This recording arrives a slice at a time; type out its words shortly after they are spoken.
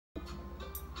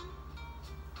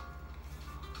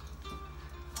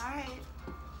right.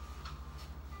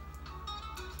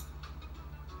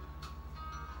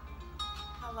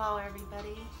 Hello,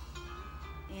 everybody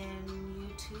in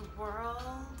YouTube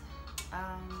world.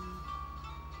 I'm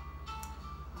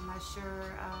not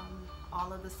sure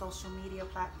all of the social media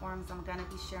platforms I'm going to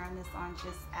be sharing this on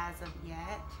just as of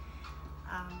yet.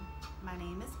 My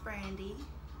name is Brandy,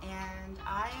 and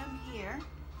I am here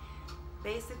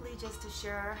basically just to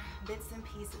share bits and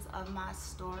pieces of my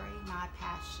story, my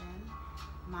passion,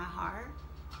 my heart,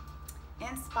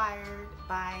 inspired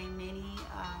by many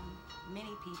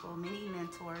people, many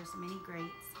mentors, many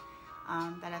greats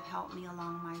that have helped me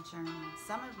along my journey.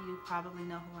 Some of you probably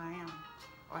know who I am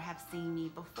or have seen me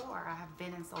before. I have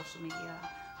been in social media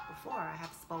before. I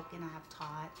have spoken, I have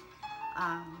taught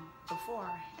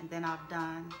before, and then I've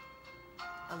done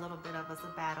a little bit of a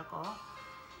sabbatical.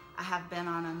 I have been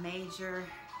on a major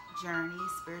journey,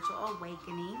 spiritual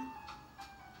awakening,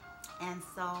 and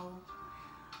so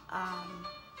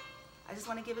I just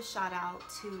want to give a shout out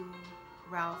to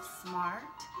Ralph Smart.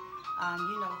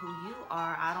 You know who you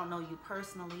are. I don't know you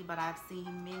personally, but I've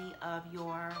seen many of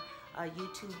your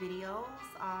YouTube videos.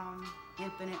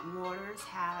 Infinite Waters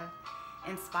have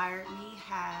inspired me,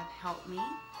 have helped me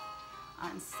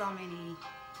on so many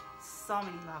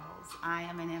levels. I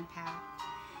am an empath,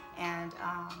 and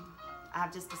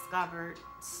I've just discovered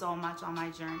so much on my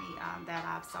journey that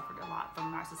I've suffered a lot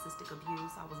from narcissistic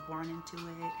abuse. I was born into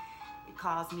it. It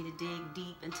caused me to dig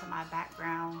deep into my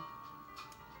background.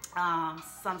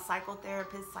 Some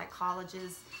psychotherapists,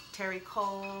 psychologists, Terry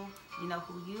Cole, you know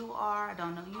who you are. I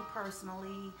don't know you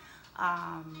personally.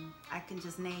 I can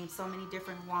just name so many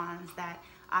different ones that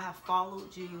I have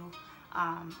followed you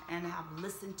and have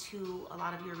listened to a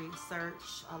lot of your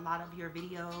research, a lot of your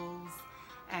videos,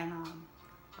 and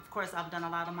of course I've done a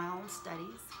lot of my own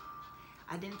studies.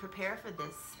 I didn't prepare for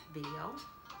this video.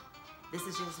 This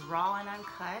is just raw and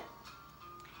uncut.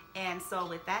 And so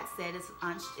with that said,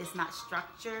 it's not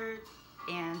structured,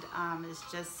 and it's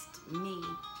just me.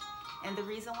 And the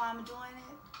reason why I'm doing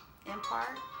it, in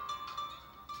part,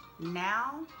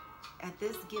 now, at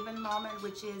this given moment,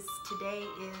 which is today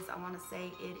is, I want to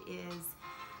say it is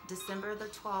December the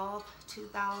 12th,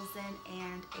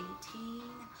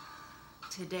 2018.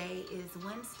 Today is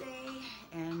Wednesday,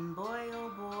 and boy, oh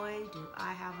boy, do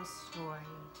I have a story.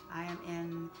 I am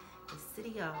in the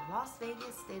city of Las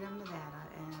Vegas, state of Nevada,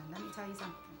 and let me tell you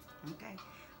something, okay?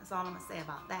 That's all I'm gonna say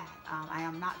about that. I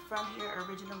am not from here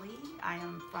originally. I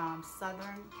am from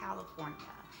Southern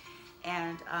California,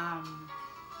 and I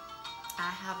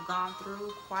have gone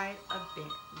through quite a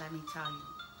bit, let me tell you,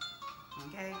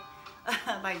 okay?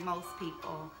 Like most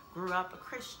people, grew up a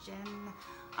Christian.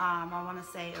 I wanna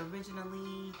say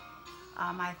originally,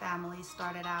 my family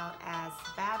started out as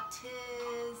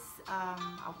Baptist.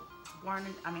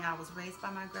 I was raised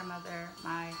by my grandmother,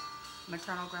 my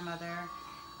maternal grandmother,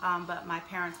 but my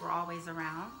parents were always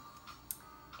around.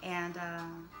 And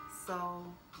so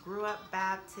grew up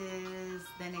Baptist,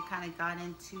 then it kind of got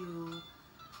into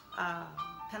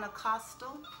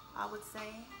Pentecostal, I would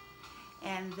say.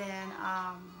 And then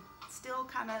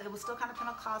it was still kind of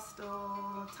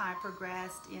Pentecostal. Time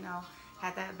progressed, you know,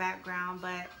 had that background,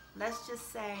 but let's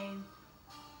just say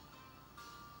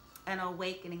an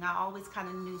awakening. I always kind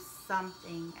of knew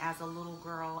something as a little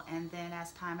girl, and then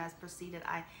as time has proceeded,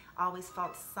 I always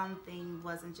felt something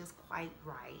wasn't just quite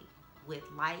right with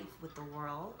life, with the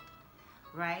world,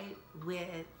 right?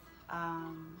 With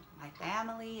my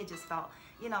family. It just felt,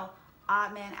 you know,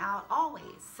 odd man out,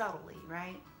 always, subtly,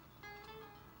 right?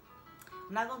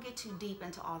 I'm not gonna get too deep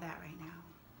into all that right now.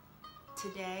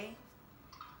 Today,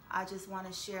 I just want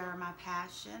to share my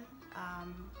passion.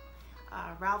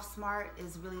 Ralph Smart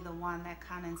is really the one that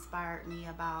kind of inspired me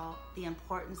about the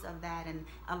importance of that and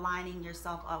aligning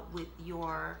yourself up with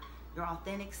your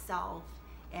authentic self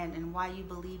and why you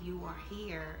believe you are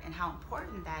here and how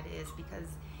important that is,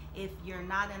 because if you're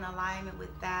not in alignment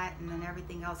with that, and then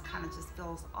everything else kind of just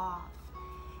feels off.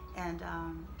 And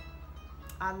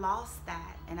I lost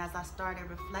that, and as I started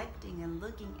reflecting and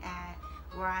looking at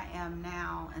where I am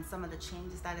now and some of the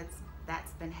changes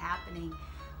that's been happening,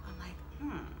 I'm like,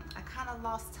 I kind of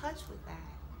lost touch with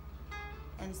that.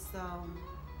 And so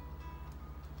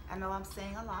I know I'm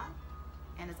saying a lot,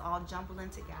 and it's all jumbling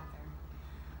together.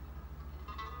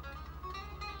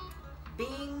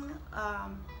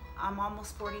 I'm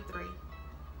almost 43.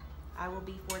 I will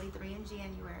be 43 in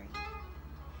January.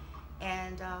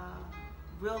 And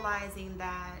realizing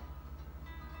that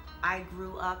I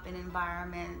grew up in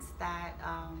environments that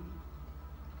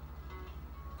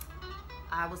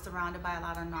I was surrounded by a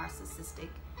lot of narcissistic,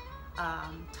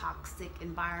 toxic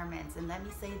environments. And let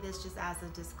me say this just as a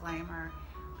disclaimer.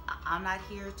 I'm not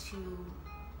here to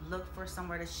look for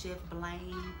somewhere to shift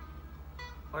blame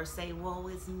or say, woe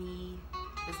is me.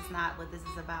 This is not what this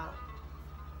is about.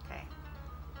 Okay.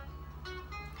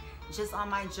 Just on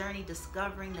my journey,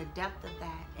 discovering the depth of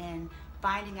that and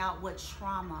finding out what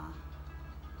trauma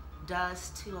does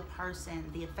to a person,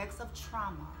 the effects of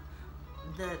trauma,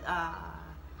 the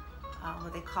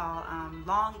what they call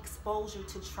long exposure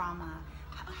to trauma,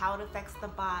 how it affects the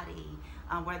body,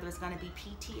 whether it's going to be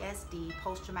PTSD,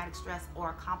 post-traumatic stress,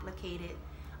 or a complicated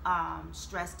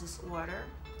stress disorder,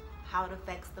 how it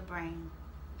affects the brain,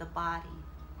 the body,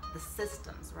 the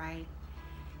systems, right?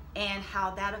 And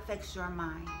how that affects your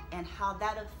mind, and how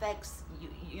that affects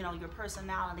you know, your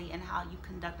personality and how you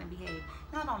conduct and behave.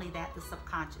 Not only that, the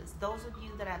subconscious. Those of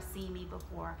you that have seen me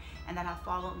before and that have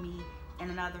followed me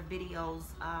in other videos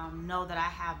know that I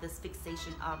have this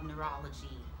fixation of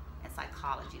neurology and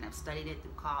psychology, and I've studied it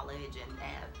through college and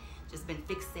have just been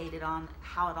fixated on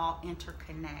how it all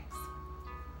interconnects.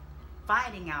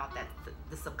 Finding out that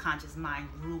the subconscious mind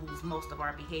rules most of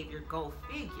our behavior, go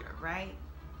figure, right?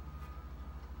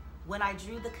 When I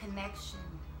drew the connection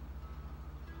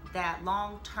that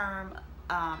long-term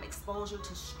exposure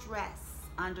to stress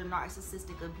under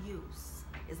narcissistic abuse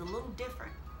is a little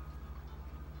different,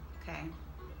 okay?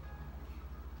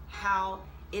 How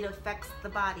it affects the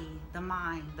body, the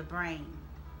mind, the brain.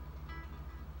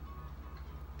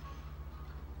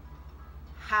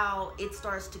 How it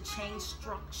starts to change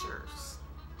structures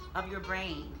of your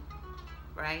brain,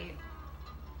 right?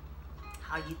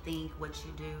 How you think, what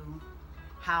you do,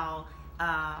 how,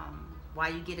 why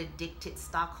you get addicted,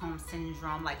 Stockholm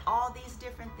syndrome, like all these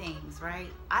different things,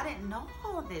 right? I didn't know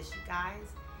all of this, you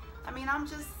guys. I mean,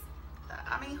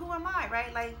 who am I,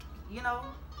 right? Like, you know,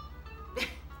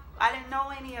 I didn't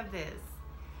know any of this.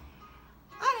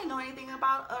 I didn't know anything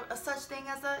about a such thing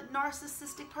as a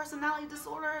narcissistic personality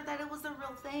disorder, that it was a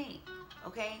real thing,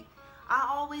 okay? I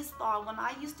always thought, when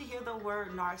I used to hear the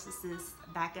word narcissist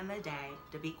back in the day,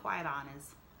 to be quite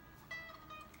honest,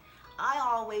 I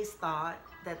always thought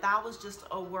that that was just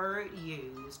a word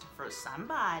used for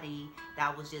somebody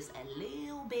that was just a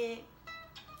little bit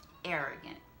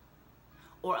arrogant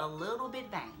or a little bit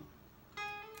vain.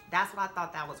 That's what I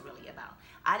thought that was really about.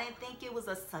 I didn't think it was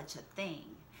such a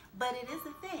thing, but it is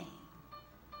a thing,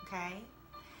 okay?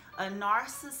 A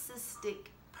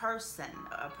narcissistic person,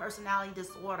 a personality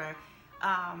disorder,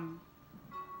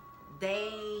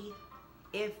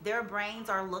 if their brains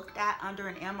are looked at under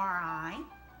an MRI,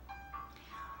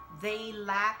 they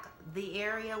lack the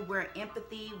area where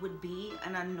empathy would be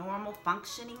in a normal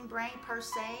functioning brain per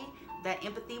se, that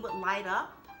empathy would light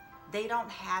up. They don't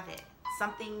have it.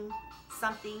 Something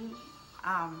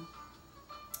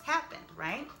happened,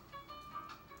 right?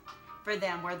 For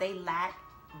them, where they lack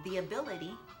the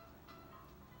ability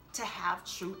to have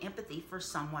true empathy for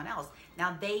someone else.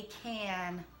 Now they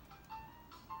can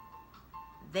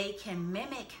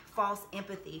mimic false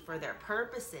empathy for their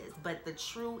purposes, but the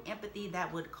true empathy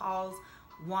that would cause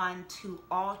one to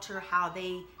alter how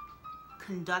they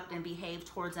conduct and behave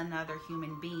towards another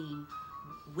human being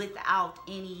without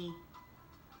any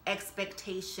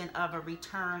expectation of a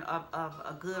return of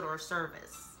a good or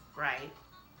service, right?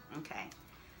 Okay.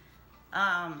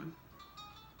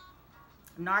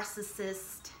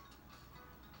 Narcissist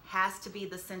has to be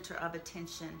the center of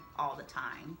attention all the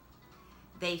time.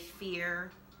 They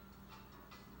fear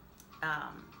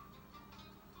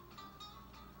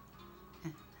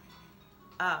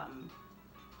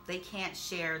they can't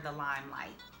share the limelight.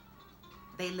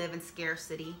 They live in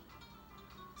scarcity.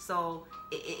 So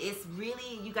it's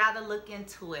really, you got to look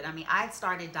into it. I mean, I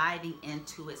started diving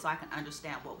into it so I can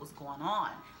understand what was going on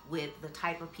with the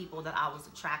type of people that I was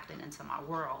attracting into my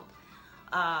world.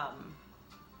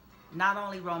 Not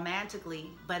only romantically,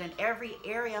 but in every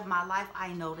area of my life,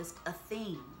 I noticed a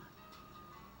theme.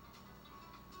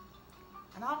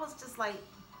 And I was just like,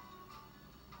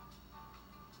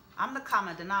 I'm the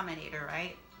common denominator,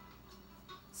 right?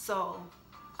 So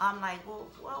I'm like, well,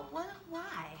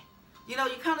 why? You know,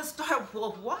 you kind of start,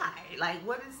 well, why? Like,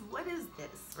 what is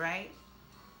this, right?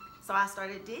 So I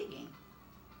started digging.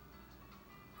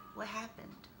 What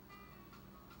happened?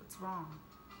 What's wrong?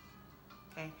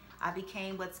 Okay, I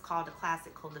became what's called a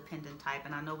classic codependent type,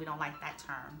 and I know we don't like that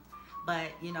term.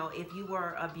 But, you know, if you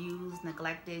were abused,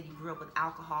 neglected, you grew up with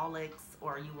alcoholics,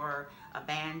 or you were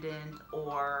abandoned,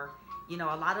 or, you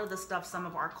know, a lot of the stuff some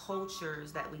of our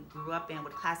cultures that we grew up in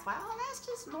would classify, oh, that's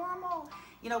just normal.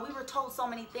 You know, we were told so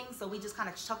many things, so we just kind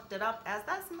of chucked it up as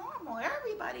that's normal.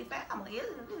 Everybody, family,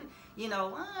 you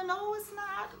know, no, it's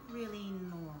not really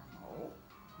normal.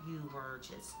 You were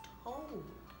just told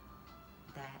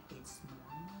that it's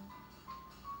normal,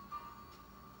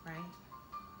 right?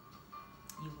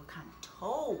 You were kind of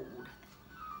told,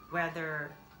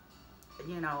 whether,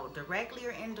 you know, directly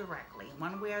or indirectly,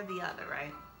 one way or the other,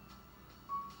 right?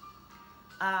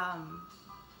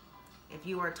 If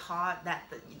you were taught that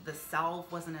the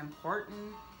self wasn't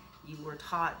important, you were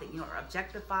taught that you were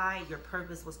objectified, your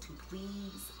purpose was to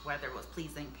please, whether it was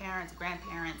pleasing parents,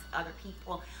 grandparents, other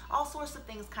people, all sorts of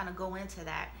things kind of go into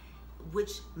that,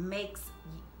 which makes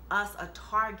us a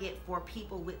target for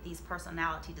people with these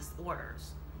personality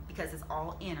disorders, because it's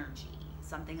all energy.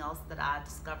 Something else that I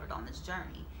discovered on this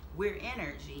journey. We're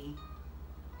energy.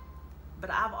 But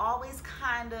I've always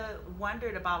kind of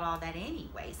wondered about all that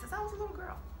anyway, since I was a little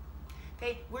girl.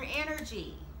 Okay, we're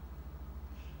energy.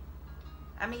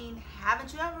 I mean,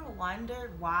 haven't you ever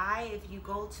wondered why, if you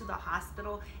go to the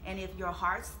hospital and if your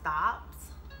heart stops,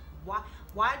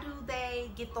 why do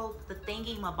they get the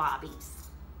thingy-mabobbies,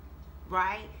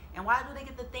 right? And why do they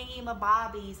get the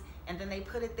thingy-mabobbies and then they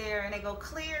put it there and they go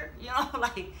clear? You know,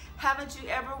 like, haven't you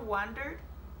ever wondered?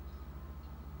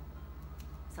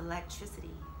 It's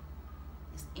electricity.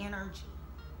 It's energy,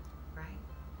 right?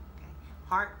 Okay.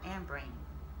 Heart and brain.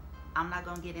 I'm not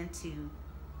going to get into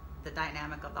the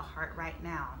dynamic of the heart right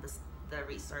now. The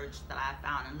research that I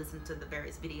found, and listen to the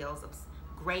various videos of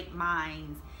great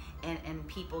minds and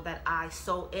people that I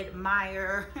so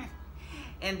admire.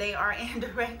 And they are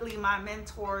indirectly my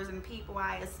mentors and people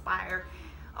I aspire.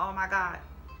 Oh my God.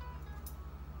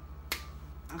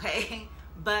 Okay.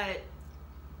 But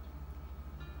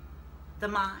the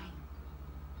mind.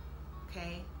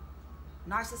 Okay.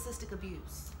 Narcissistic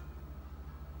abuse.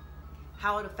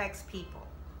 How it affects people.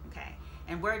 Okay.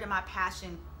 And where did my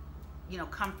passion, you know,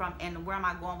 come from, and where am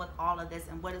I going with all of this,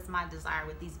 and what is my desire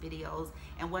with these videos,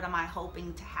 and what am I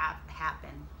hoping to have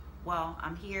happen? Well,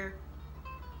 I'm here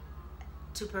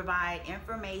to provide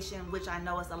information, which I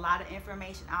know is a lot of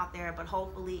information out there, but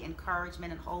hopefully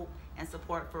encouragement and hope and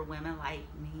support for women like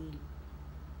me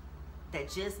that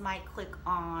just might click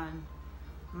on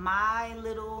my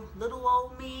little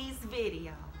old me's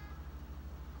video.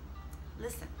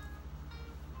 Listen.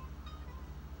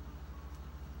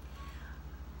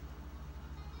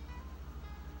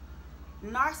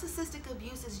 Narcissistic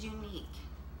abuse is unique,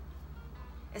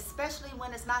 especially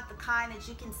when it's not the kind that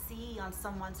you can see on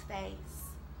someone's face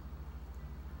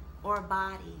or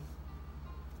body,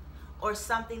 or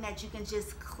something that you can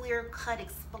just clear-cut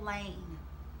explain.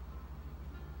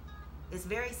 It's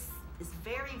very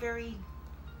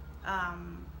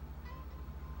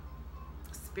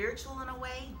spiritual in a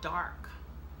way, dark,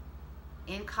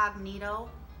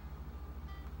 incognito.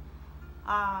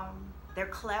 They're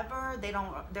clever.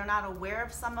 They're not aware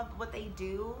of some of what they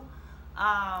do.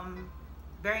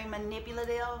 Very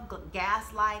manipulative,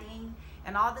 gaslighting,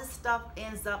 and all this stuff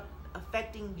ends up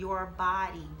affecting your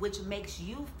body, which makes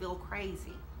you feel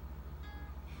crazy,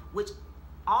 which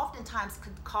oftentimes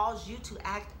could cause you to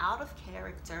act out of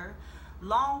character.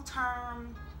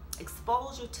 Long-term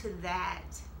exposure to that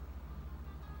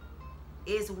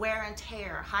is wear and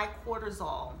tear, high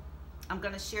cortisol. I'm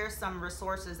going to share some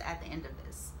resources at the end of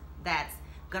this. That's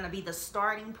going to be the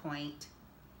starting point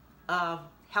of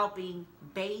helping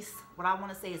base, what I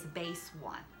want to say is base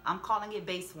one. I'm calling it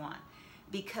base one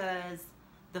because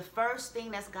the first thing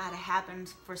that's got to happen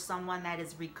for someone that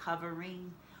is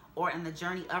recovering or in the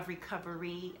journey of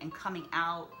recovery and coming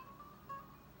out,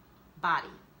 body.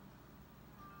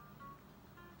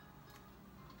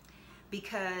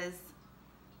 Because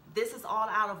this is all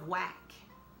out of whack,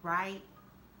 right?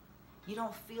 You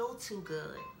don't feel too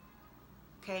good.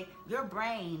 Okay, your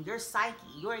brain, your psyche,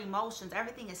 your emotions,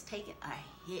 everything is taking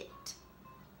a hit.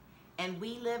 And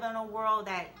we live in a world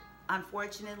that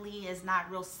unfortunately is not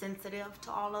real sensitive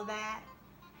to all of that.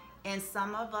 And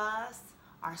some of us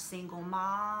are single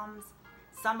moms.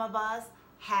 Some of us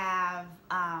have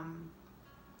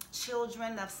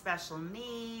children of special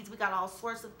needs. We got all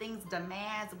sorts of things,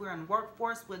 demands. We're in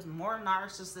workforce with more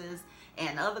narcissists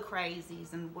and other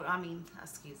crazies. And I mean,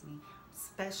 excuse me,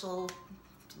 special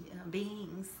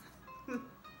beings.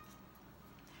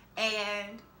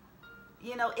 And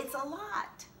you know, it's a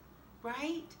lot,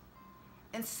 right?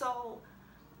 And so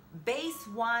base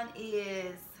one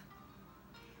is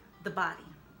the body.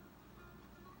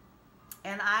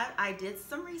 And I did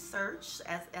some research,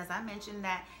 as I mentioned,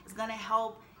 that is going to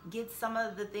help get some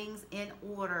of the things in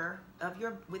order of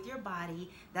with your body.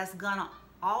 That's going to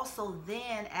also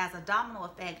then, as a domino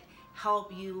effect,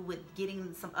 help you with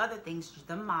getting some other things,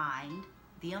 the mind,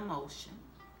 the emotion,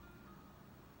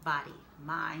 body,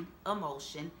 mind,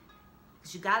 emotion,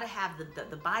 because you got to have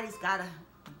the body's got to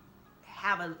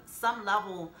have some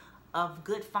level of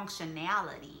good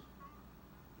functionality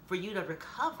for you to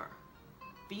recover,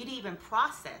 for you to even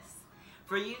process,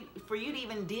 for you to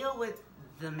even deal with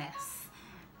the mess,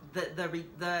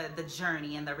 the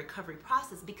journey and the recovery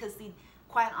process. Because see,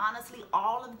 quite honestly,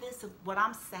 all of this, what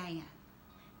I'm saying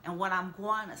and what I'm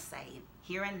going to say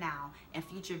here and now in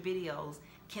future videos,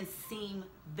 can seem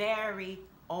very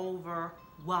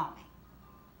overwhelming.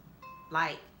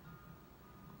 Like,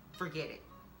 forget it.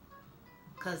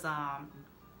 Cause I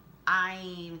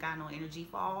ain't got no energy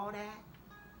for all that.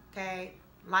 Okay,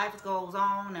 life goes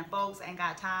on and folks ain't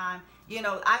got time. You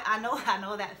know, I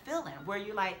know that feeling where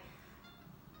you're like,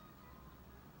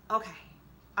 okay,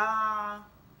 I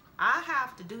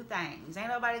have to do things. Ain't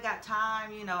nobody got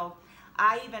time. You know,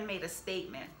 I even made a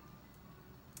statement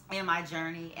in my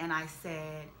journey, and I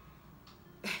said,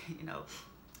 you know,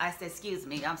 I said, excuse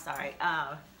me, I'm sorry.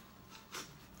 I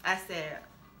said,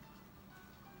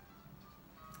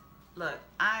 look,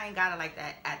 I ain't got it like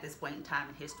that at this point in time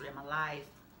in history of my life,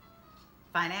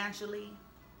 financially,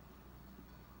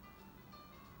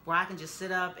 where I can just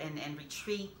sit up and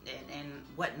retreat and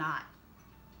whatnot,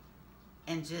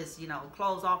 and just, you know,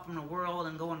 close off from the world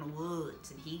and go in the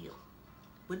woods and heal.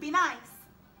 Would be nice,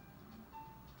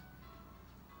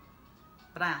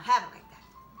 but I don't have it like that.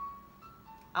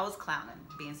 I was clowning,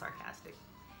 being sarcastic,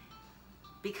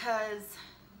 because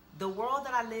the world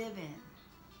that I live in,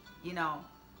 you know,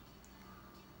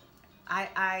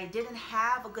 I didn't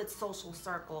have a good social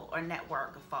circle or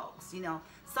network of folks. You know,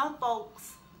 some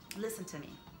folks, listen to me,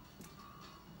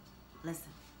 listen.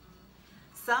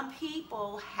 Some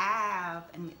people have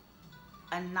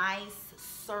a nice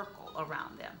circle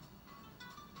around them,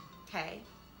 okay?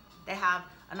 They have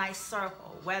a nice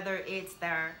circle, whether it's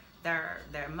their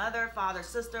mother, father,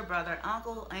 sister, brother,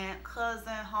 uncle, aunt,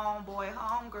 cousin, homeboy,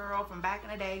 homegirl from back in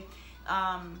the day.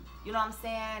 You know what I'm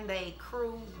saying? They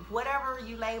crew, whatever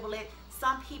you label it.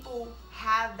 Some people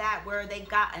have that where they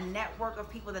got a network of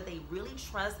people that they really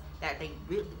trust, that they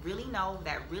really know,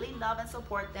 that really love and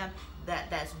support them,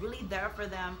 that's really there for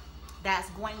them, that's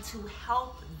going to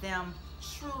help them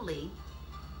truly,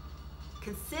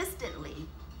 consistently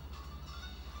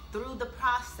through the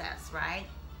process, right?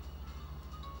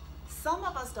 Some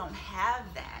of us don't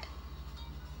have that,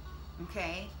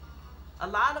 okay? A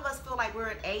lot of us feel like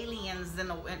we're aliens in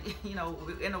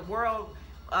a world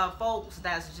of folks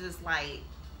that's just like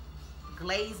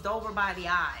glazed over by the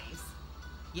eyes,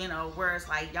 you know, where it's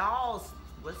like y'all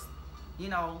was, you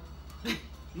know,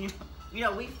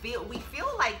 we feel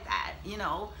like that, you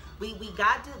know. We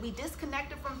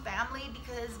disconnected from family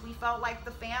because we felt like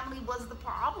the family was the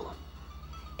problem.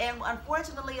 And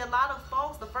unfortunately, a lot of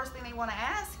folks, the first thing they want to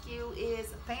ask you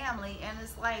is family, and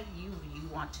it's like, you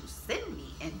want to send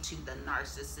me into the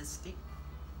narcissistic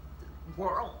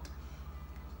world,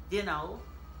 you know.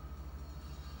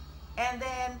 And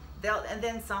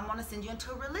then some want to send you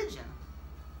into a religion,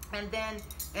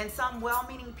 and some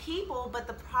well-meaning people. But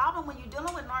the problem when you're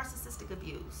dealing with narcissistic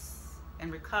abuse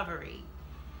and recovery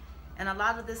and a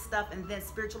lot of this stuff, and then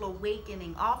spiritual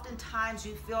awakening, oftentimes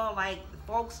you feel like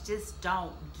folks just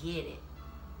don't get it.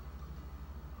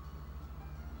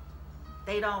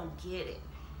 They don't get it.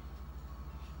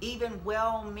 Even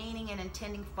well-meaning and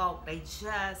intending folk, they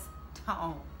just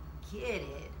don't get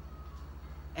it.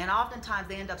 And oftentimes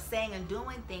they end up saying and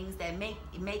doing things that make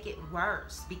it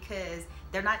worse, because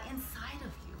they're not inside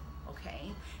of you,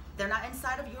 okay? They're not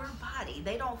inside of your body.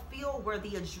 They don't feel where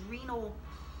the adrenal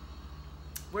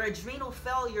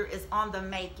failure is on the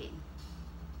making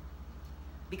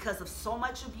because of so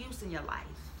much abuse in your life.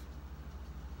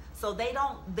 So they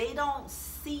don't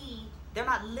see, they're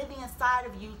not living inside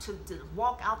of you to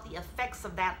walk out the effects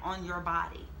of that on your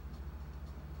body,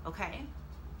 okay?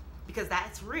 Because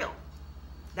that's real.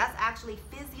 That's actually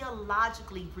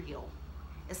physiologically real.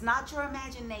 It's not your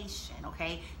imagination,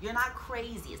 okay? You're not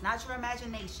crazy. It's not your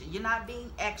imagination. You're not being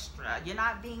extra. You're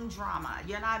not being drama.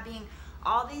 You're not being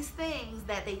all these things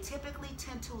that they typically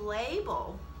tend to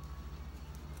label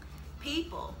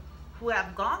people who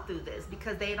have gone through this,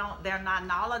 because they're not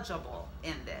knowledgeable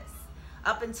in this.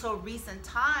 Up until recent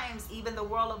times, even the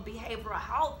world of behavioral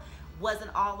health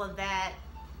wasn't all of that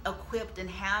equipped in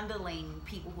handling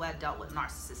people who had dealt with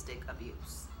narcissistic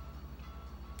abuse.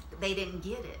 They didn't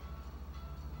get it.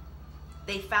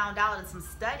 They found out in some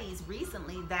studies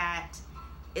recently that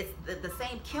it's the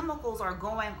same chemicals are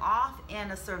going off in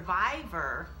a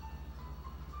survivor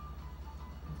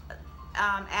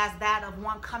as that of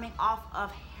one coming off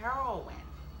of heroin.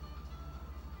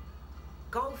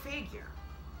 Go figure.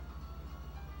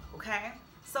 Okay?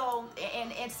 So,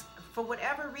 and it's, for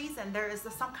whatever reason, there is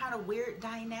some kind of weird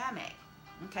dynamic.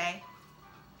 Okay?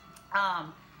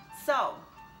 So,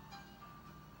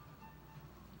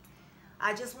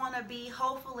 I just want to be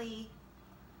hopefully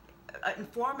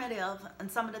informative in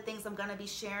some of the things I'm going to be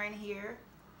sharing here.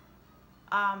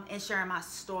 and sharing my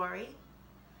story,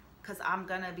 because I'm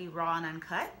gonna be raw and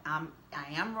uncut. I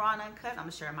am raw and uncut. I'm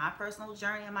gonna share my personal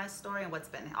journey and my story and what's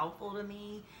been helpful to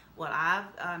me, what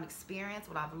I've experienced,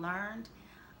 what I've learned,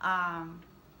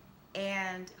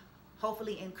 and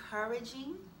hopefully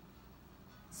encouraging,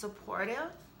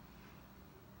 supportive,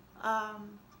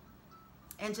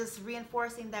 and just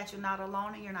reinforcing that you're not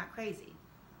alone and you're not crazy.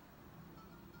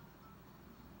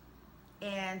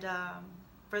 And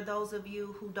for those of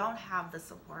you who don't have the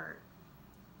support,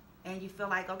 and you feel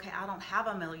like, okay, I don't have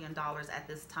 $1 million at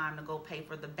this time to go pay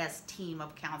for the best team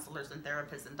of counselors and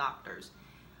therapists and doctors.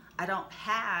 I don't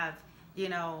have, you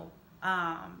know,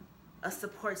 a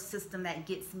support system that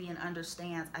gets me and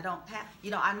understands. I don't have,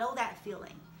 you know, I know that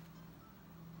feeling.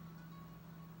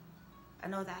 I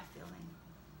know that feeling.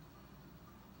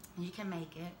 You can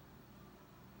make it.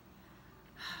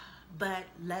 But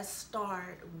let's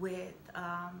start with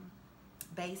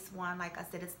base one. Like I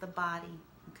said, it's the body,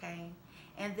 okay?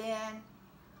 And then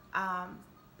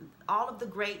all of the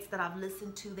greats that I've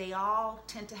listened to, they all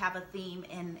tend to have a theme,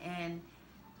 and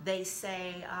they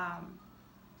say,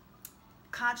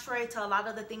 contrary to a lot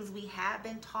of the things we have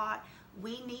been taught,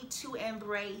 we need to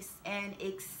embrace and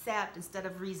accept instead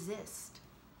of resist.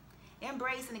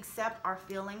 Embrace and accept our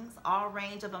feelings, all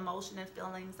range of emotion and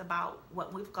feelings about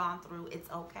what we've gone through. It's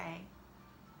okay.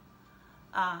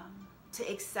 To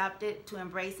accept it, to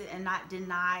embrace it, and not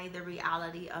deny the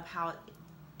reality of how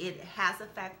it has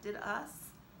affected us,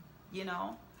 you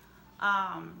know.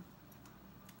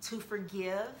 To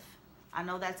forgive. I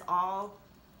know that's all,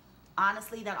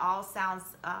 honestly, that all sounds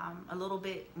a little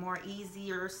bit more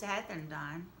easier said than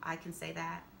done. I can say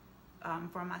that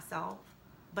for myself.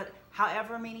 But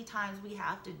however many times we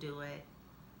have to do it,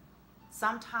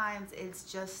 sometimes it's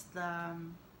just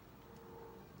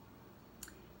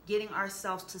getting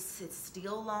ourselves to sit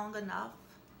still long enough,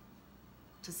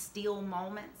 to steal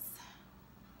moments,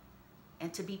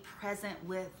 and to be present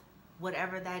with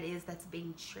whatever that is that's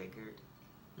being triggered.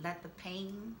 Let the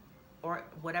pain or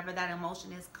whatever that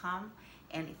emotion is come,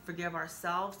 and forgive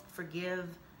ourselves, forgive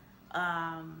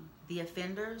the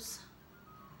offenders,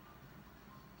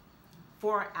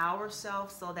 for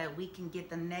ourselves, so that we can get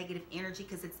the negative energy,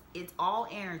 because it's all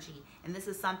energy. And this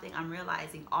is something I'm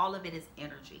realizing, all of it is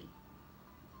energy.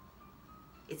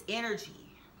 It's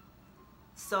energy.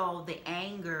 So the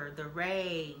anger, the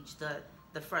rage,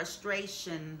 the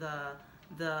frustration, the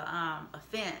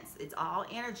offense, it's all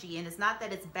energy. And it's not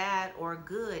that it's bad or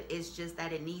good, it's just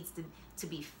that it needs to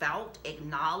be felt,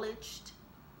 acknowledged,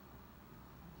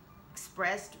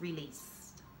 expressed,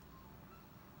 released,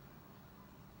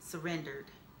 surrendered,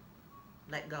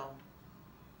 let go,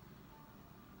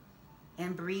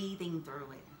 and breathing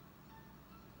through it.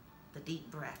 The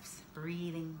deep breaths,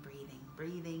 breathing, breathing,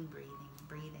 breathing, breathing,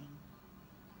 breathing.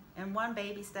 And one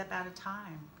baby step at a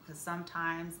time, because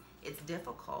sometimes it's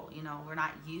difficult. You know, we're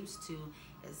not used to,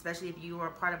 especially if you were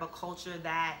a part of a culture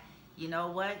that, you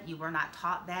know what, you were not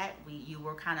taught that. You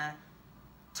were kind of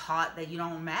taught that you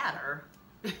don't matter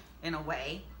in a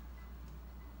way.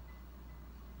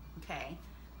 Okay.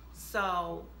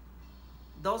 So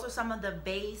those are some of the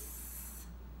base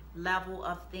level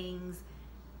of things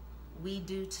we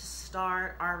do to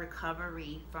start our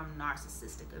recovery from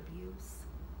narcissistic abuse.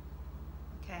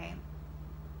 Okay.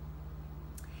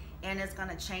 And it's going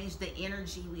to change the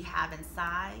energy we have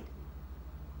inside.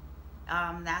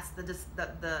 That's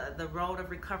the road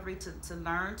of recovery, to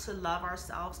learn to love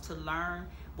ourselves, to learn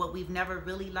what we've never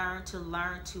really learned, to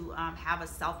learn to have a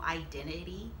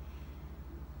self-identity.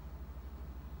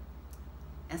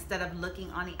 Instead of looking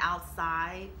on the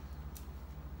outside,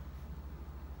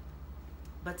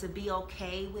 but to be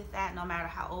okay with that, no matter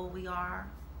how old we are,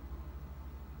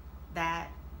 that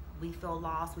we feel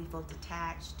lost, we feel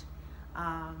detached,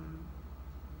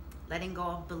 letting go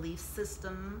of belief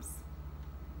systems.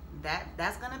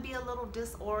 That's going to be a little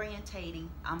disorientating.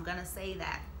 I'm going to say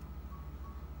that.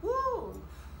 Woo!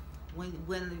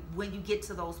 When you get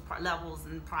to those levels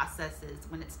and processes,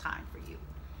 when it's time for you.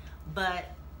 But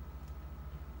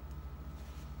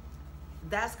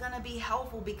that's going to be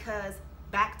helpful, because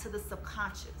back to the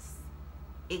subconscious,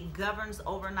 it governs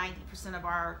over 90% of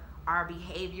our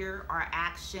behavior, our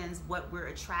actions, what we're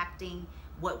attracting,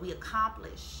 what we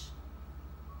accomplish.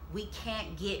 We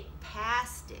can't get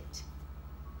past it.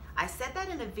 I said that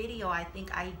in a video I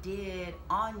think I did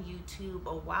on YouTube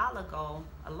a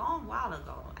long while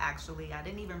ago, actually. I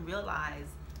didn't even realize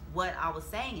what I was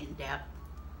saying in depth,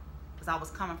 because I was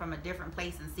coming from a different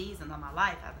place and season of my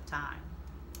life at the time.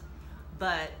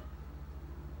 But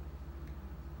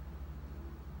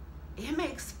it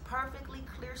makes perfectly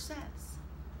clear sense.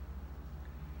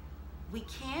 We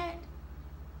can't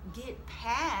get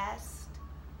past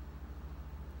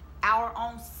our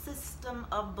own system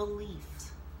of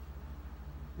belief.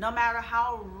 No matter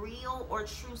how real or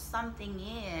true something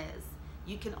is,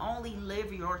 you can only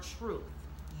live your truth,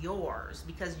 yours,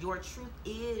 because your truth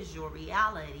is your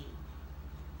reality.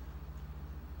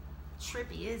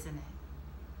 Trippy, isn't it?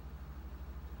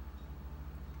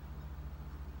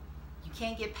 You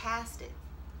can't get past it.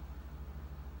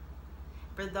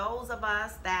 For those of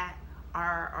us that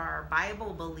are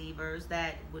Bible believers,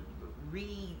 that would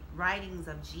read writings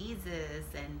of Jesus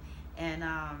and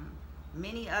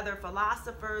many other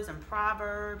philosophers and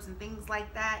proverbs and things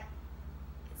like that,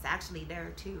 it's actually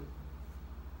there too.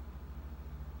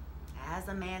 As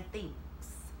a man thinks.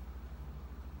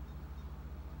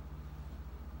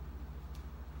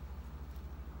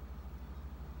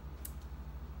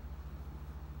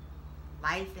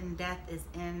 Life and death is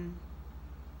in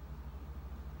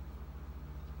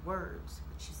words,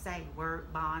 what you say.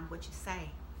 Word bond, what you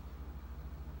say.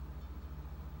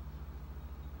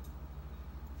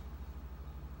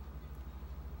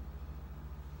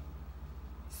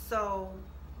 So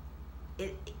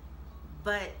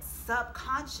but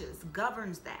subconscious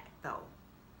governs that though.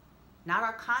 Not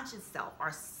our conscious self,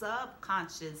 our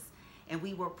subconscious, and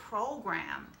we were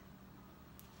programmed.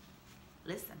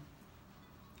 Listen,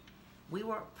 we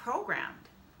were programmed.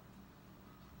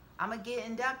 I'm gonna get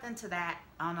in depth into that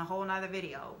on a whole nother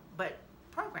video, but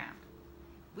programmed.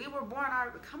 We were born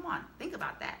come on, think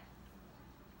about that.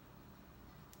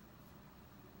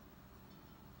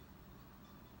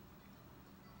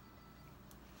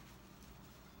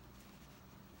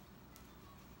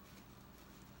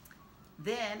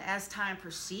 Then as time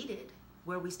proceeded,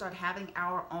 where we start having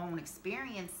our own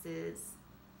experiences,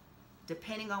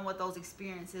 depending on what those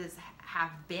experiences have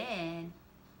been,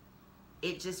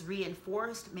 it just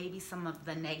reinforced maybe some of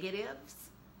the negatives.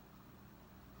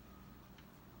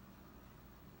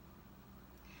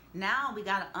 Now we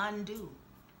got to undo,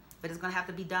 but it's going to have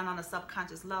to be done on a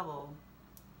subconscious level.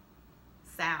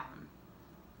 Sound.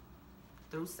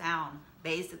 Through sound.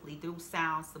 Basically through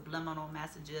sound, subliminal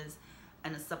messages,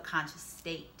 and a subconscious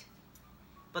state,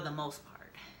 for the most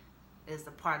part, is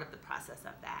a part of the process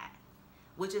of that,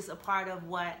 which is a part of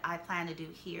what I plan to do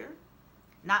here.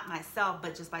 Not myself,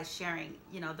 but just by sharing,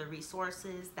 you know, the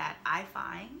resources that I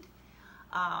find.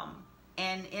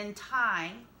 And in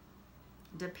time,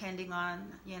 depending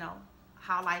on, you know,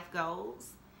 how life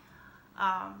goes,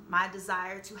 my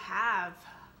desire to have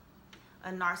a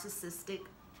narcissistic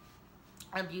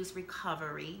abuse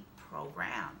recovery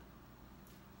program.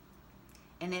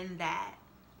 And in that,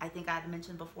 I think I'd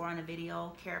mentioned before on a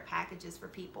video, care packages for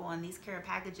people. And these care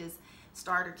packages,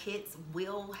 starter kits,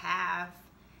 will have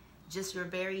just your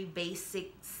very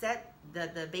basic set,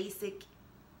 the basic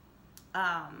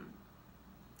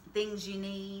things you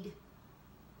need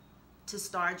to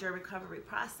start your recovery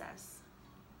process.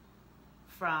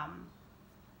 From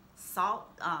salt,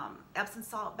 Epsom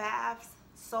salt baths,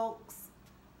 soaks,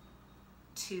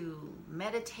 to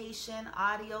meditation,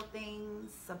 audio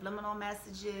things, subliminal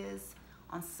messages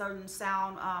on certain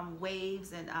sound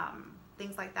waves and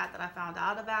things like that I found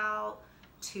out about,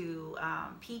 to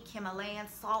peak Himalayan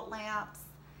salt lamps,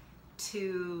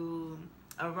 to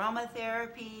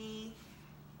aromatherapy,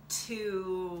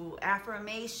 to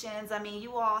affirmations. I mean,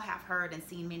 you all have heard and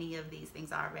seen many of these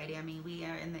things already. I mean, we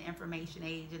are in the information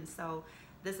age, and so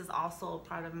this is also a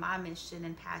part of my mission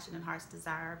and passion and heart's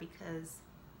desire, because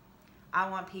I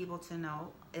want people to know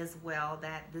as well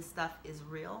that this stuff is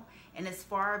real, and it's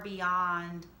far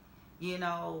beyond, you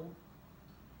know,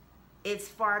 it's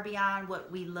far beyond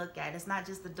what we look at. It's not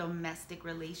just the domestic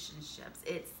relationships.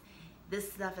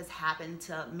 This stuff has happened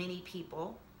to many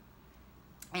people,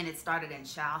 and it started in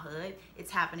childhood.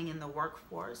 It's happening in the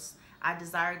workforce. I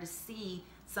desire to see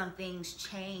some things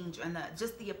change, and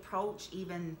just the approach,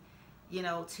 even, you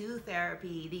know, to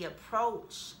therapy, the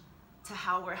approach to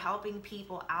how we're helping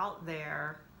people out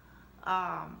there,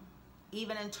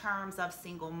 even in terms of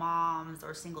single moms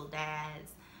or single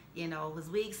dads, you know, because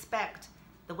we expect,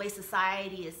 the way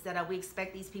society is set up, we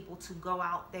expect these people to go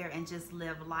out there and just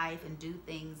live life and do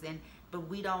things, but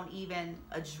we don't even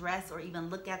address or even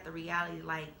look at the reality,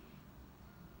 like,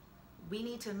 we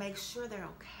need to make sure they're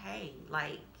okay.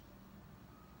 Like,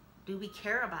 do we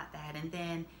care about that? And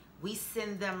then we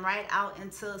send them right out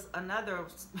into another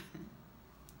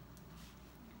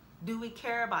do we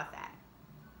care about that?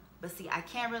 But see, I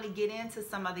can't really get into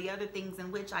some of the other things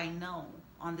in which I know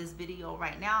on this video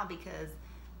right now, because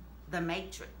the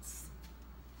matrix,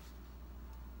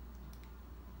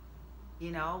 you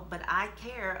know, but I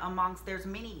care amongst, there's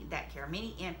many that care,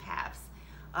 many empaths,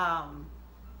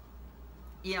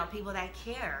 you know, people that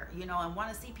care, you know, and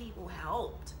want to see people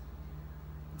helped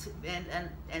and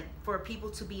for people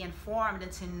to be informed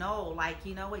and to know, like,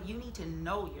 you know what, you need to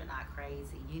know you're not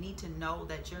crazy. You need to know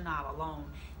that you're not alone.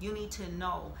 You need to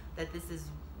know that this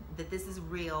is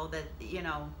real, that, you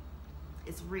know,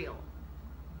 it's real.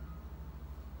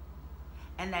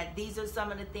 And that these are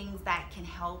some of the things that can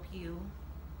help you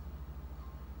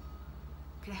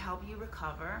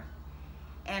recover.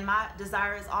 And my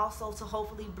desire is also to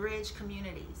hopefully bridge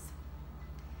communities.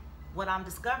 What I'm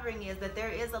discovering is that there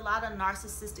is a lot of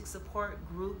narcissistic support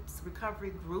groups,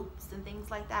 recovery groups, and things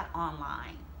like that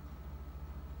online.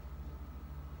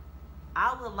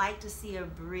 I would like to see a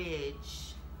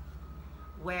bridge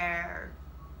where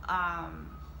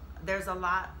there's a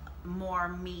lot more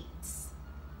meets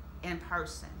in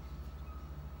person.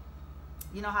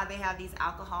 You know how they have these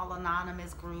Alcohol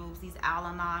Anonymous groups, these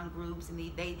Al-Anon groups, and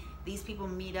these people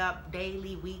meet up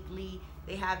daily, weekly.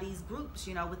 They have these groups,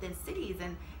 you know, within cities,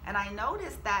 and I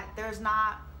noticed that there's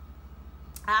not,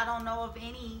 I don't know of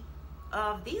any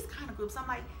of these kind of groups. I'm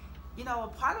like, you know, a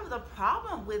part of the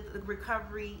problem with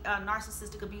recovery,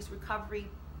 narcissistic abuse recovery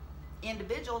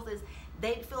individuals is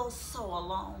they feel so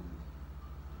alone.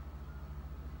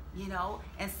 You know,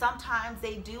 and sometimes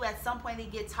they do, at some point they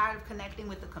get tired of connecting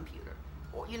with the computer,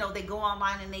 or, you know, they go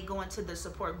online and they go into the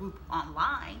support group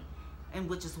online, and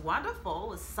which is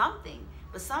wonderful, it's something.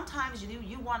 But sometimes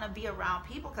you want to be around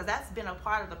people, because that's been a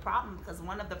part of the problem, because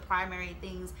one of the primary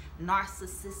things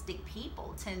narcissistic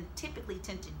people typically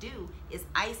tend to do is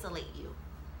isolate you.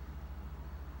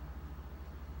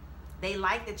 They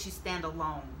like that you stand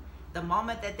alone. The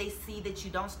moment that they see that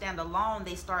you don't stand alone,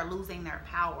 they start losing their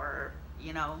power,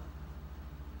 you know.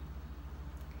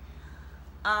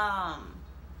 And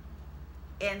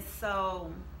so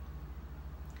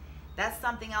that's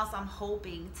something else I'm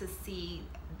hoping to see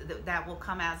that will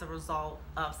come as a result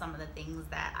of some of the things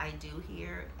that I do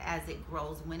here as it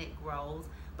grows, when it grows.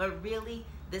 But really,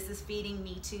 this is feeding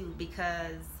me too,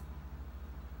 because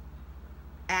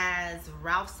as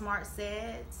Ralph Smart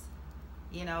says,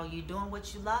 you know, you're doing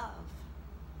what you love,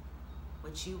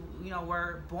 what you know,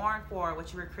 were born for,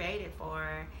 what you were created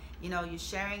for. You know, you're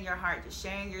sharing your heart, you're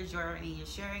sharing your journey, you're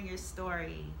sharing your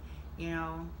story, you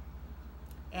know.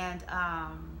 And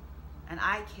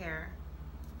I care,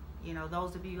 you know,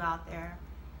 those of you out there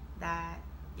that,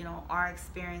 you know, are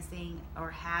experiencing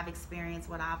or have experienced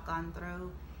what I've gone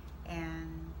through,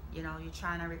 and, you know, you're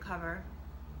trying to recover.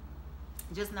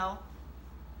 Just know,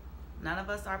 none of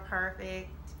us are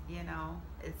perfect, you know.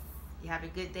 You have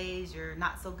your good days, your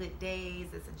not so good days.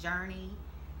 It's a journey,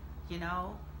 you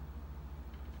know.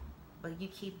 But you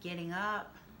keep getting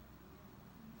up.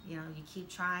 You know, you keep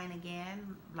trying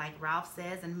again, like Ralph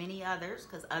says, and many others,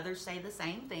 because others say the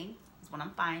same thing. That's what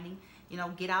I'm finding. You know,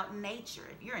 get out in nature.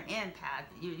 If you're an empath,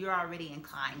 you're already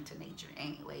inclined to nature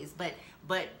anyways. But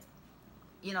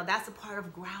you know, that's a part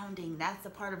of grounding. That's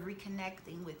a part of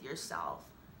reconnecting with yourself,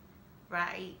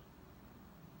 right?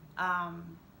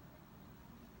 Find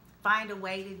a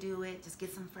way to do it. Just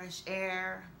get some fresh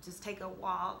air. Just take a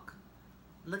walk.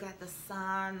 Look at the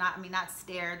sun. Not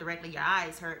stare directly. Your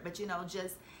eyes hurt, but you know,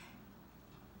 just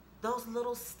those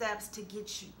little steps to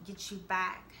get you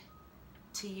back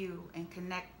to you and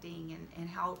connecting and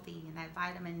healthy, and that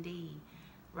vitamin D,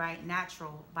 right?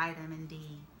 Natural vitamin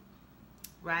D,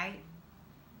 right?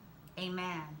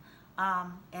 Amen.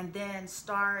 And then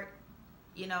start,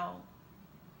 you know,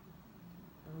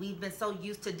 we've been so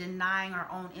used to denying our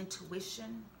own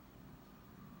intuition.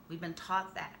 We've been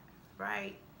taught that,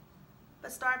 right?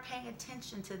 But start paying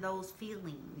attention to those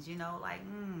feelings, you know, like,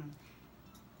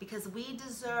 because we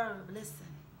deserve, listen,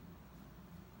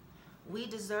 we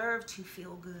deserve to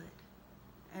feel good.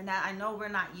 And I know we're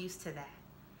not used to that.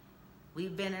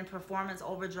 We've been in performance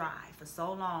overdrive for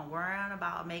so long, worrying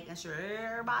about making sure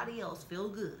everybody else feel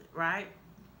good, right?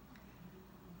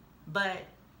 But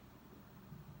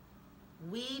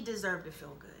we deserve to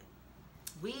feel good.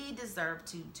 We deserve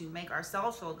to make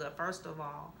ourselves feel good, first of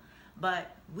all.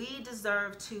 But we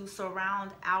deserve to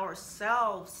surround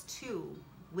ourselves too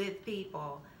with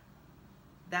people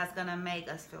that's gonna make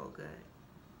us feel good.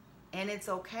 And it's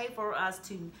okay for us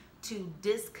to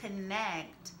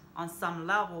disconnect on some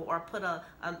level, or put a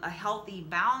healthy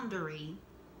boundary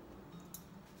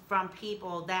from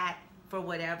people that for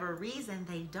whatever reason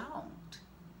they don't.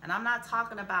 And I'm not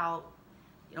talking about,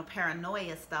 you know,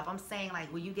 paranoia stuff. I'm saying,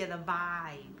 like, when you get a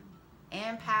vibe,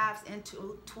 empaths,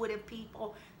 intuitive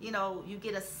people, you know, you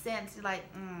get a sense, like,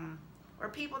 or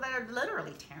people that are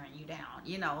literally tearing you down,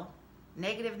 you know,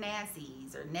 negative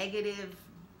Nancy's, or negative,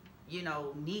 you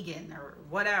know, Negan, or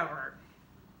whatever,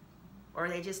 or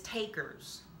they just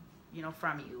takers, you know,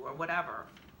 from you, or whatever.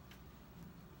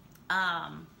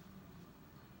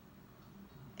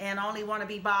 and only want to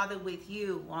be bothered with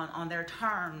you on their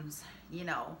terms, you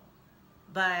know,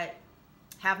 but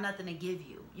have nothing to give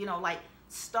you. You know, like,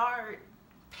 start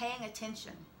paying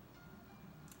attention,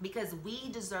 because we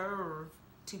deserve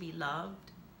to be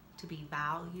loved, to be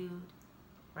valued,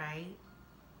 right?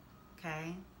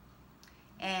 Okay?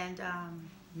 And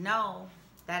know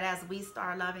that as we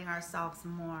start loving ourselves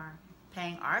more,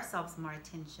 paying ourselves more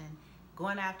attention,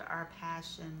 going after our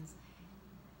passions,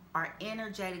 our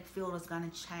energetic field is going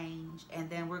to change, and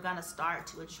then we're going to start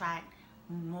to attract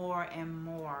more and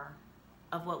more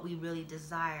of what we really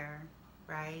desire,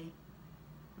 right?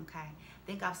 Okay, I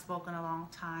think I've spoken a long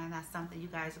time. That's something you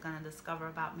guys are going to discover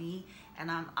about me, and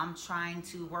I'm trying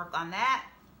to work on that.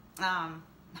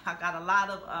 I got a lot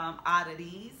of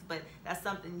oddities, but that's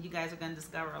something you guys are going to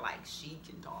discover. Like, she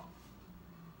can talk.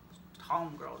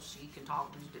 Homegirl, she can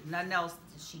talk. Nothing else,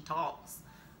 she talks.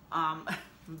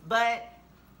 But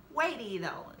weighty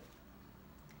though.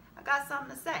 I got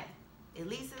something to say. At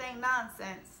least it ain't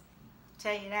nonsense.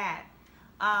 Tell you that.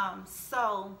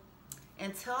 So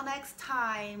until next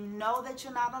time, know that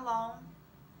you're not alone.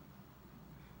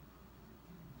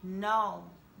 Know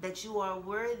that you are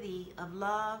worthy of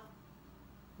love,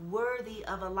 worthy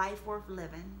of a life worth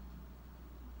living.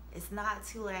 It's not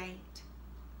too late.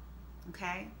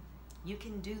 Okay? You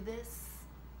can do this.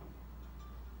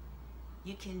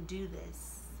 You can do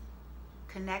this.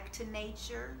 Connect to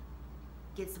nature.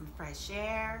 Get some fresh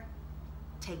air.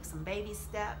 Take some baby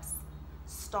steps.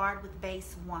 Start with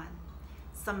base 1.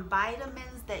 Some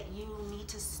vitamins that you need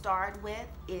to start with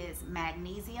is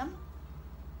magnesium,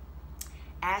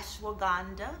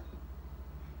 ashwagandha,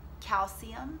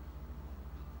 calcium,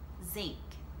 zinc,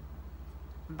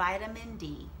 vitamin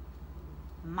D,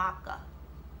 maca,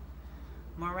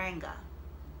 moringa,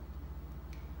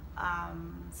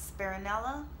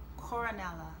 spironella,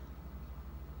 coronella.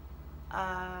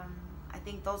 I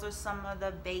think those are some of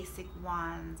the basic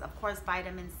ones. Of course,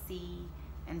 vitamin C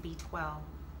and B12.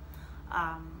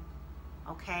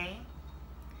 Okay,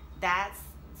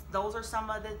 those are some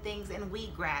of the things in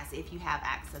wheatgrass, if you have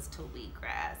access to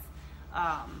wheatgrass.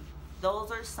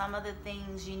 Those are some of the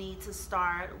things you need to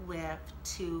start with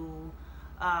to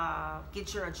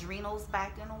get your adrenals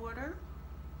back in order.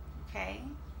 Okay,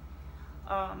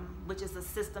 which is a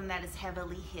system that is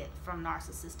heavily hit from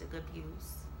narcissistic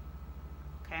abuse.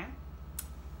 Okay,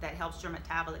 that helps your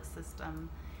metabolic system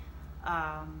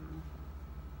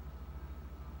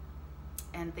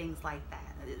and things like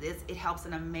that. It helps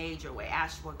in a major way.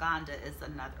 Ashwagandha is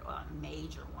another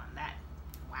major one.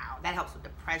 That helps with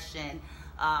depression,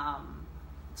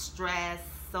 stress,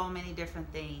 so many different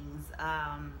things.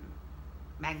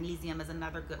 Magnesium is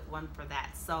another good one for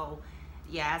that. So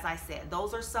yeah, as I said,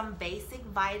 those are some basic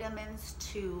vitamins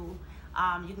too.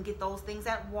 You can get those things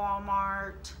at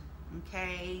Walmart.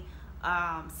 Okay,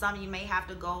 some you may have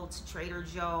to go to Trader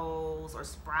Joe's or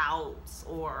Sprouts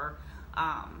or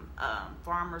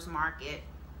farmer's market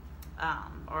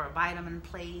or a vitamin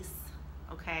place.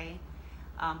 Okay,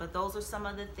 but those are some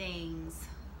of the things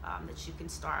that you can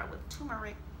start with.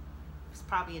 Turmeric is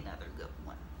probably another good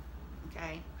one.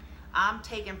 Okay, I'm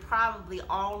taking probably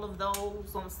all of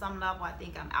those on some level. I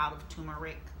think I'm out of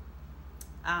turmeric.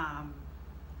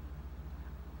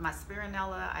 My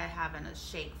spironella I have in a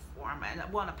shake form, and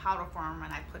well, in a powder form,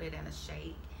 and I put it in a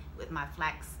shake with my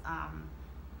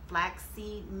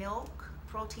flaxseed milk,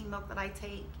 protein milk that I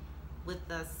take with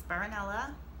the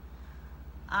spironella.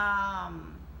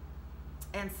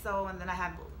 And then I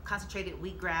have concentrated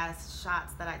wheatgrass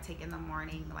shots that I take in the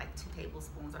morning, like 2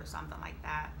 tablespoons or something like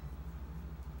that.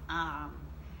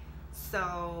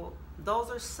 So those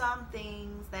are some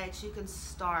things that you can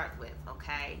start with,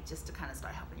 okay, just to kind of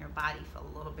start helping your body feel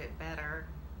a little bit better.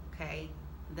 Okay,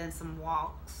 then some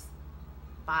walks,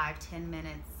 5-10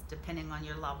 minutes, depending on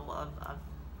your level of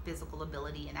physical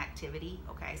ability and activity.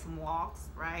 Okay, some walks,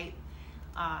 right?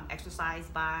 Exercise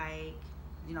bike,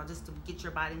 you know, just to get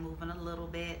your body moving a little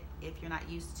bit if you're not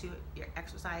used to it, you're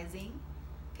exercising.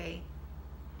 Okay,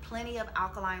 plenty of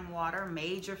alkaline water,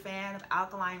 major fan of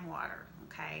alkaline water.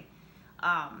 Okay,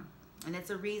 and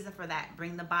it's a reason for that.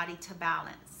 Bring the body to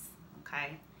balance.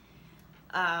 Okay,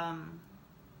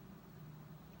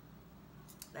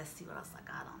 let's see what else I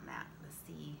got on that. Let's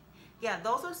see. Yeah,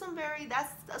 those are some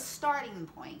that's a starting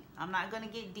point. I'm not going to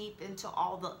get deep into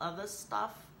all the other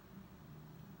stuff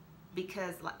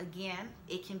because, again,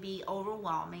 it can be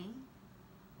overwhelming.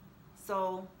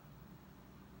 So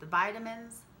the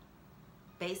vitamins,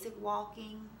 basic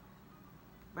walking,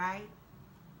 right?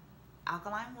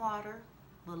 Alkaline water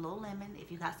with a little lemon.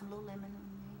 If you got some little lemon,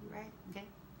 maybe, right? Okay.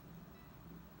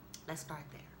 Let's start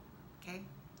there. Okay.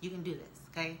 You can do this.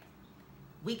 Okay.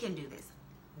 We can do this.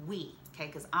 we, okay?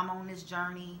 Because I'm on this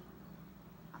journey.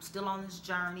 I'm still on this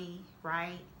journey,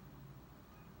 right?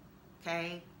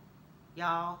 Okay,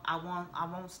 y'all, I want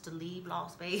to leave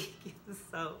Las Vegas,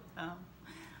 so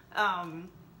I'm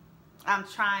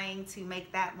trying to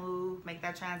make that move, make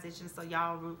that transition. So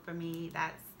y'all root for me.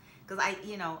 That's because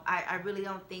I really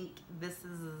don't think this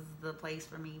is the place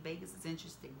for me. Vegas is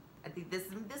interesting. I think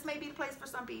this may be the place for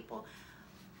some people,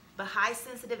 but high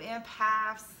sensitive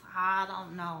empaths, I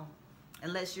don't know.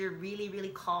 Unless you're really, really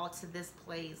called to this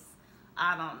place,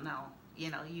 I don't know. You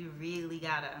know, you really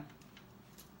gotta,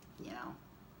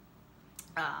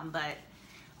 but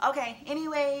okay.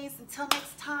 Anyways, until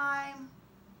next time.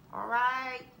 All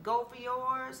right, go for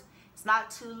yours. It's not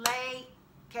too late.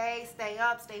 Okay, stay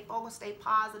up, stay focused, stay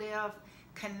positive.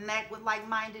 Connect with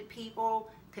like-minded people.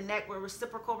 Connect with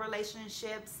reciprocal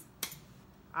relationships.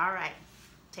 All right,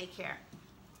 take care.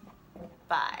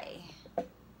 Bye.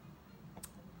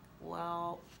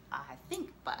 Well, I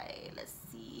think bye. Let's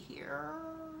see here.